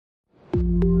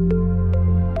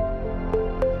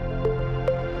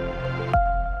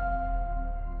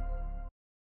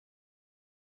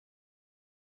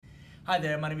Hi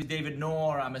there, my name is David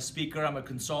Nour. I'm a speaker, I'm a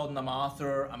consultant, I'm an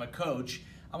author, I'm a coach.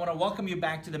 I want to welcome you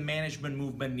back to the Management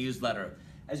Movement newsletter.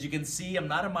 As you can see, I'm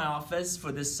not in my office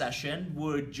for this session.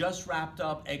 We're just wrapped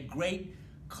up a great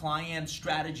client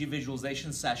strategy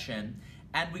visualization session,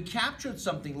 and we captured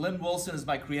something. Lynn Wilson is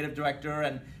my creative director,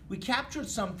 and we captured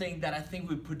something that I think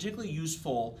would be particularly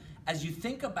useful as you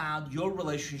think about your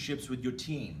relationships with your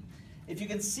team. If you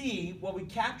can see, what we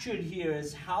captured here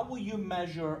is how will you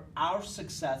measure our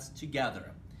success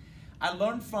together? I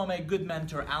learned from a good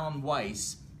mentor, Alan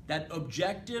Weiss, that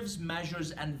objectives,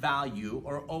 measures, and value,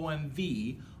 or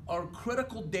OMV, are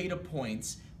critical data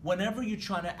points whenever you're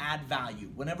trying to add value,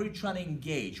 whenever you're trying to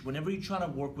engage, whenever you're trying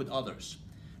to work with others.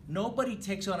 Nobody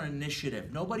takes on an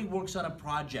initiative, nobody works on a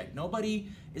project, nobody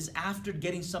is after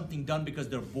getting something done because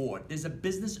they're bored. There's a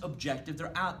business objective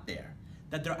they're out there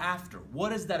that they're after.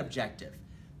 What is that objective?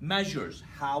 Measures.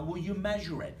 How will you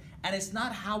measure it? And it's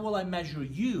not how will I measure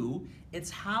you, it's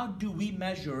how do we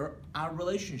measure our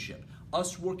relationship,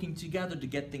 us working together to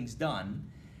get things done.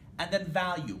 And then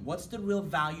value. What's the real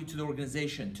value to the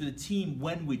organization, to the team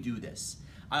when we do this?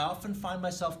 I often find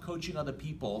myself coaching other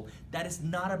people that it's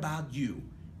not about you.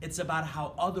 It's about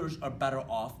how others are better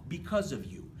off because of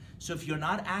you. So if you're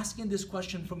not asking this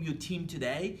question from your team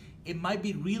today, it might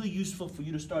be really useful for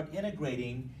you to start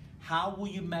integrating how will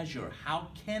you measure, how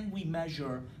can we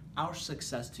measure our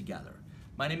success together.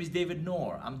 My name is David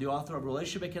Nour. I'm the author of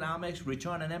Relationship Economics,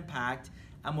 Return and Impact,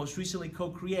 and most recently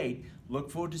co-create. Look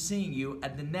forward to seeing you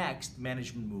at the next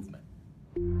Management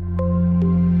Movement.